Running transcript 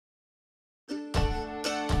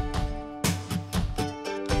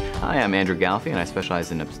Hi, I'm Andrew Galffy, and I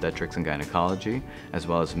specialize in obstetrics and gynecology, as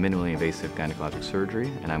well as minimally invasive gynecologic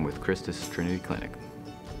surgery, and I'm with CHRISTUS Trinity Clinic.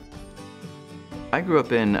 I grew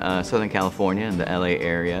up in Southern California, in the LA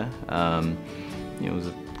area. It was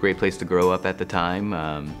a great place to grow up at the time,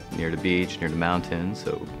 near the beach, near the mountains,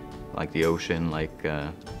 so like the ocean, like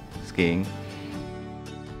skiing.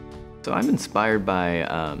 So I'm inspired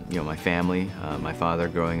by my family. My father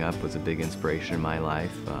growing up was a big inspiration in my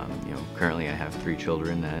life. Currently I have 3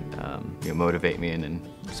 children that motivate me and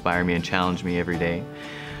inspire me and challenge me every day.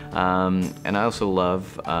 And I also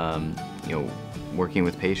love working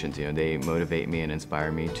with patients. They motivate me and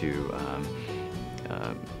inspire me to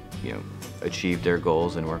achieve their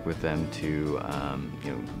goals and work with them to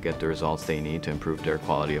get the results they need to improve their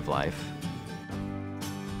quality of life.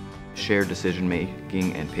 Shared decision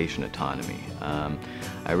making and patient autonomy.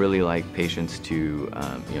 I really like patients to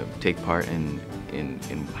take part in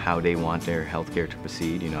how they want their healthcare to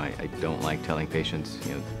proceed. I don't like telling patients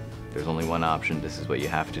there's only one option, this is what you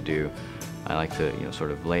have to do. I like to sort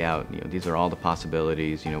of lay out these are all the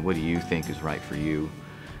possibilities, what do you think is right for you,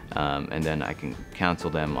 and then I can counsel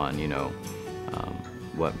them on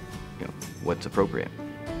what's appropriate.